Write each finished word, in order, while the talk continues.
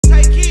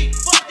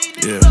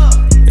Yeah,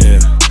 yeah,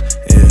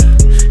 yeah,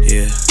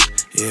 yeah,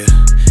 yeah,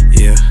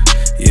 yeah,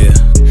 yeah.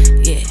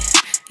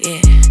 Yeah,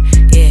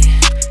 yeah,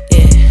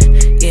 yeah,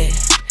 yeah,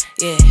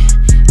 yeah,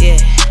 yeah.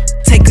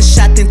 Take a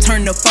shot, then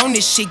turn up on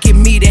this shit. Give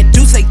me that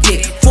deuce like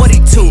dick.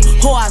 42,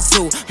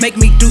 Hoazoo, make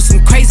me do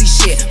some crazy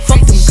shit.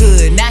 Fuck them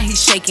good, now he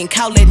shaking.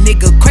 Call that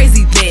nigga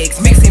crazy legs.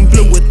 Mixing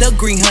blue with the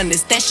green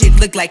hunters. That shit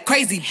look like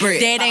crazy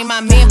bread. That ain't my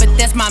man, but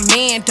that's my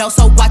man, though.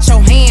 So watch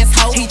your hands,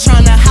 ho. He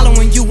tryna holler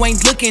when you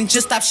ain't looking.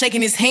 Just stop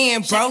shaking his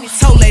hand, bro.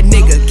 Told that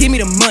nigga, give me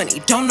the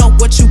money. Don't know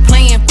what you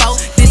playing for.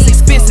 This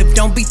expensive,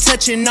 don't be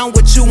touching on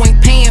what you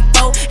ain't paying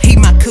for. He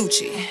my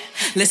coochie.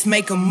 Let's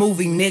make a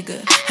movie,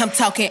 nigga. I'm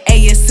talking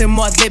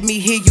ASMR, let me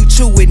hear you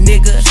chew it,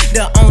 nigga.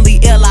 The only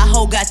L I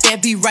hold got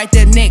that be right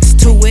there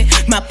next to it.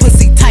 My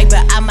pussy tight,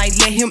 but I might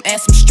let him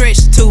add some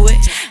stretch to it.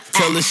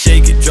 Tell her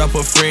shake it, drop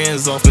her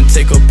friends off and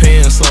take her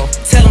pants off.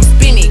 Tell him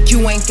spin it,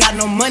 you ain't got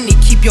no money,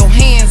 keep your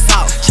hands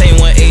off. Chain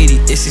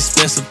 180, it's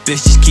expensive,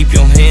 bitch, just keep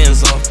your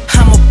hands off.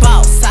 I'm a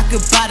boss, I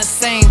could buy the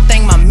same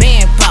thing my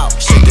man bought.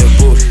 Shake that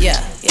booty, yeah,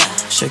 yeah.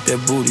 Shake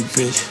that booty,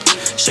 bitch.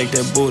 Shake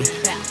that booty.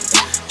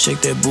 Shake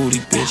that booty,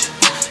 bitch.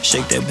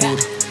 Shake that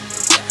booty.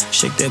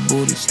 Shake that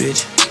booty,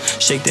 bitch.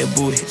 Shake that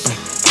booty.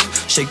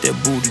 Shake that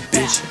booty,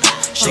 bitch.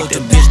 Shake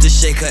that bitch to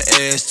shake her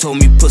ass. Told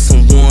me put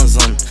some ones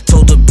on.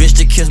 Told the bitch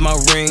to kiss my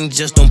ring,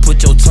 just don't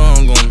put your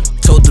tongue on.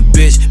 Told the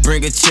bitch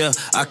bring a chair,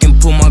 I can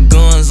pull my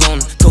guns on.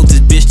 Told this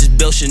bitch this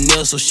belt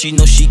Chanel, so she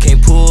know she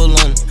can't pull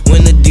on.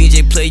 When the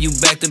DJ play you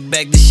back to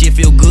back, this shit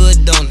feel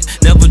good, don't it?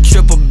 Never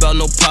trip about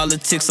no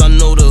politics, I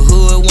know the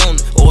hood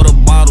want it. Order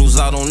bottles,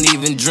 I don't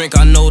even drink,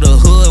 I know the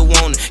hood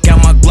want it.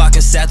 Got my Glock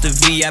inside the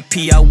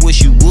VIP, I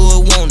wish you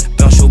would want it.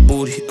 Bounce your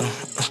booty,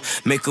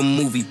 make a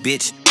movie,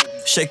 bitch.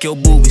 Shake your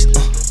boobies,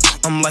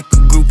 I'm like a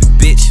groupie,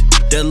 bitch.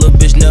 That little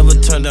bitch never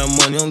turned down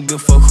money, don't give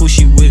a fuck who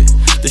she with.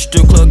 The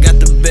strip club got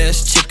the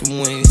best chicken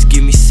wings,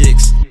 give me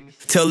 6.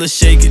 Tell her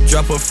shake it,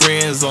 drop her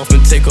friends off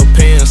and take her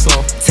pants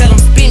off. Tell him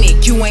spin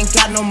it, you ain't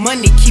got no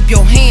money, keep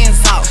your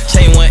hands off.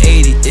 Chain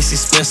 180, it's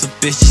expensive,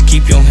 bitch, just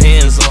keep your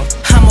hands off.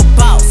 I'm a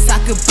boss, I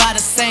could buy the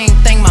same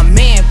thing my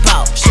man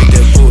bought. Shake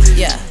that booty,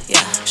 yeah,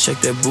 yeah. Shake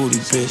that booty,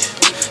 bitch.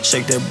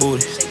 Shake that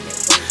booty.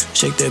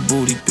 Shake that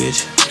booty,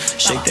 bitch.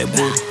 Shake that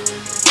booty.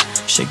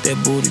 Shake that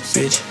booty,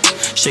 bitch.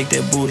 Shake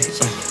that booty.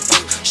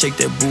 Shake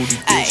that booty,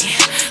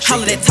 bitch. All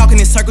of that talking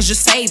in circles,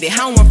 just save it. I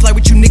don't wanna flirt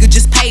with you, nigga,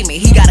 just pay me.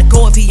 He gotta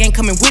go if he ain't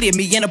coming with it.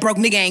 Me and a broke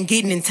nigga ain't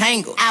getting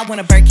entangled. I want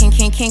a Birkin,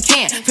 can.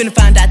 Finna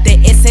find out that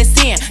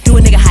SSN. Do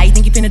a nigga how you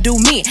think you finna do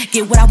me?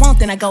 Get what I want,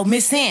 then I go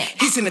missing.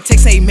 He sent a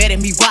text, say he mad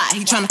at me, why?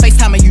 He tryna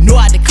FaceTime and you know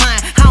I decline.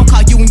 I don't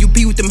call you when you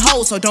be with them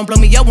hoes, so don't blow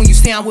me up when you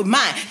stay on with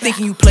mine.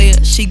 Thinking you play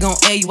her, she gon'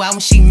 air you out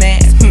when she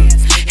mad.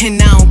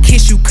 And I don't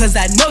kiss you cause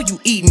I know you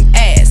eating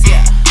ass,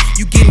 yeah.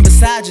 You getting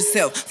beside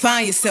yourself,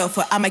 find yourself,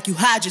 or I make you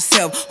hide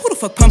yourself. Who the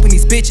fuck pumping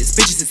these bitches?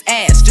 Bitches is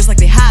ass, just like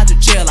they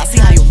hydrogel. I see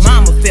how your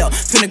mama felt,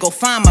 finna go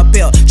find my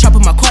belt. Chop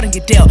up my card and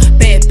get dealt.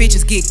 Bad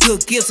bitches get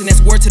good gifts, and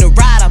that's word to the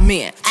ride I'm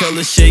in. Tell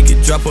her shake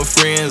it, drop her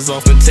friends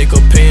off and take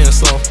her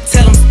pants off.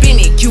 Tell them spin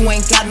it, you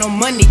ain't got no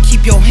money,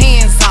 keep your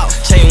hands off.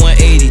 Chain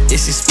 180,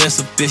 it's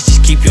expensive, bitch,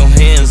 just keep your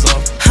hands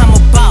off. I'm a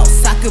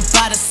boss, I could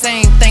buy the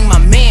same thing my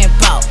man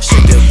bought.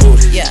 Shake that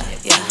booty, yeah,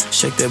 yeah.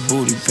 Shake that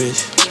booty,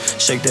 bitch.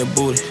 Shake that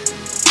booty.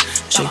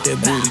 Shake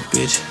that booty,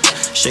 bitch.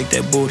 Shake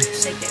that booty.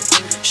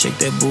 Shake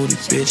that booty,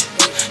 bitch.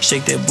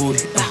 Shake that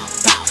booty.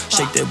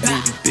 Shake that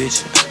booty,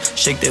 bitch.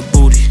 Shake that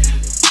booty.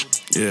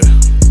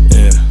 Yeah.